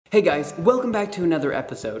Hey guys, welcome back to another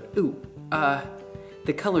episode.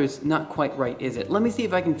 The color's not quite right, is it? Let me see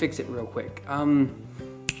if I can fix it real quick.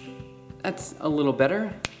 That's a little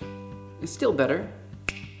better. It's still better.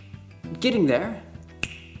 Getting there.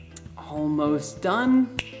 Almost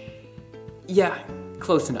done. Yeah,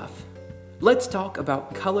 close enough. Let's talk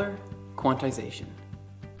about color quantization.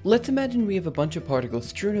 Let's imagine we have a bunch of particles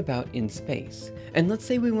strewn about in space, and let's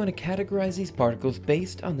say we want to categorize these particles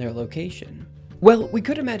based on their location. Well, we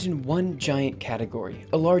could imagine one giant category,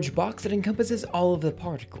 a large box that encompasses all of the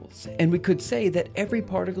particles, and we could say that every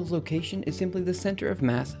particle's location is simply the center of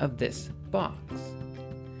mass of this box.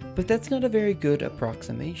 But that's not a very good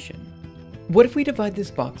approximation. What if we divide this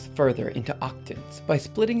box further into octants by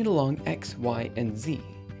splitting it along x, y, and z?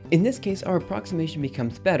 In this case, our approximation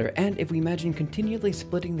becomes better, and if we imagine continually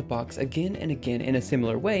splitting the box again and again in a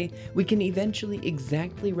similar way, we can eventually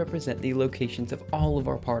exactly represent the locations of all of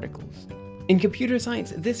our particles. In computer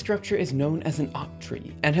science, this structure is known as an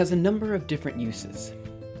octree and has a number of different uses.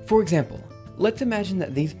 For example, let's imagine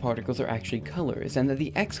that these particles are actually colors and that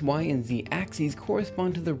the x, y, and z axes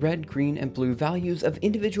correspond to the red, green, and blue values of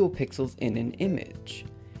individual pixels in an image.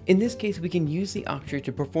 In this case, we can use the octree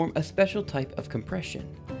to perform a special type of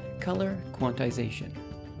compression, color quantization.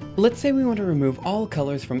 Let's say we want to remove all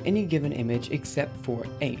colors from any given image except for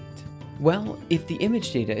 8. Well, if the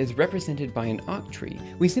image data is represented by an octree,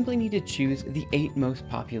 we simply need to choose the 8 most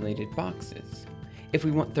populated boxes. If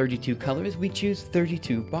we want 32 colors, we choose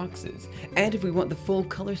 32 boxes, and if we want the full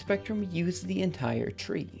color spectrum, we use the entire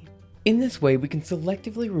tree. In this way, we can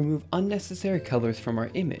selectively remove unnecessary colors from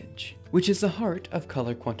our image, which is the heart of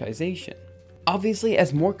color quantization. Obviously,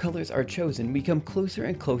 as more colors are chosen, we come closer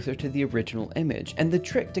and closer to the original image, and the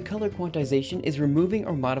trick to color quantization is removing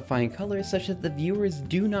or modifying colors such that the viewers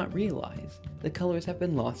do not realize the colors have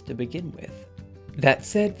been lost to begin with. That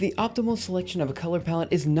said, the optimal selection of a color palette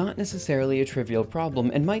is not necessarily a trivial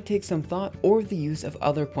problem and might take some thought or the use of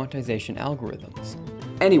other quantization algorithms.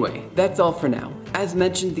 Anyway, that's all for now. As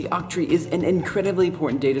mentioned, the octree is an incredibly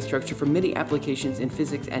important data structure for many applications in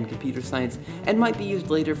physics and computer science and might be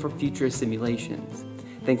used later for future simulations.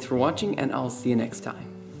 Thanks for watching, and I'll see you next time.